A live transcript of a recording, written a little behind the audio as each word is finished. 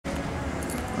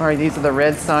Alright, these are the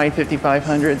red side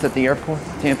 5500s at the airport,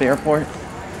 Tampa airport.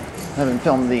 I haven't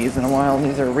filmed these in a while.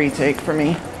 These are a retake for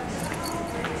me.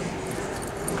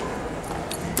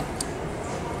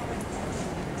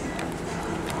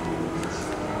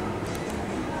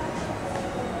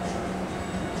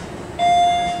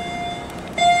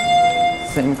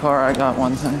 Same car I got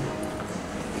one time.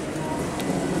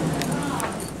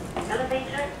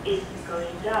 Elevator is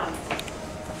going down.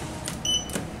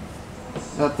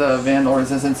 Got the vandal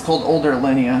resistance. It's called older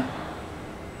Linea.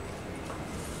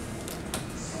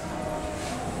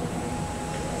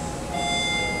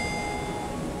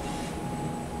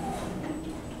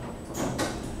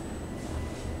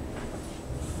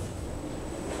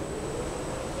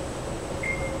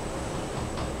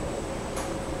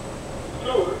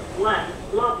 Floor 1,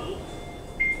 lobby.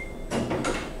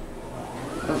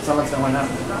 Oh, someone's going up.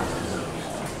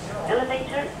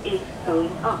 Elevator is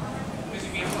going up.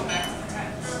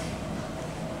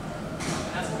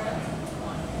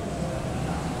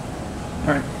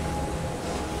 Alright.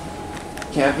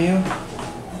 Cab view.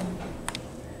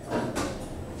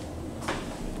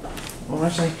 Well,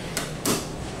 actually.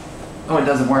 Oh, it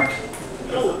doesn't work.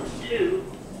 Floor 2.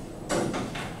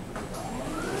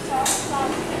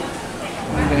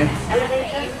 Okay.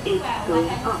 Elevator is going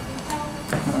up.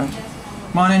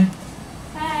 Come on in.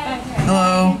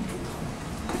 Hello.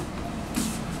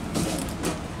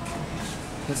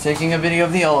 Just taking a video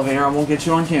of the elevator. I won't get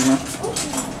you on camera.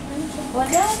 What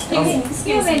that?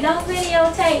 Excuse me, don't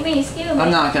videotape me, excuse me.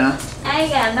 I'm not gonna. I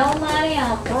ain't got no money,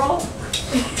 I'm broke.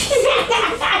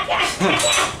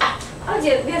 I'm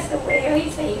just messing with him. He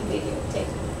said you videotape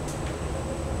me.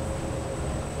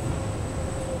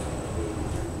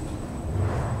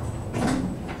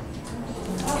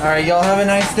 Alright, y'all have a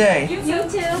nice day. You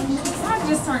too. I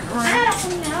just turned around. I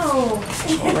don't know.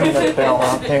 I'll ring that bell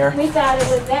out there. We thought it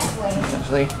was that way.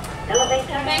 Actually.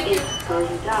 Elevator is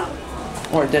going down.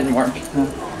 Or it didn't work.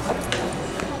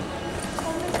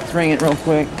 Let's ring it real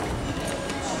quick.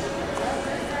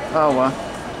 Oh,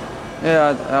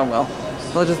 yeah, oh well.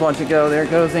 Let's just watch it go. There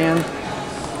it goes in.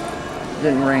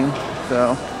 Didn't ring,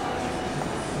 so.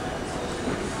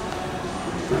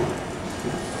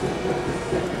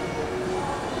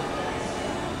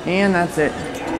 And that's it.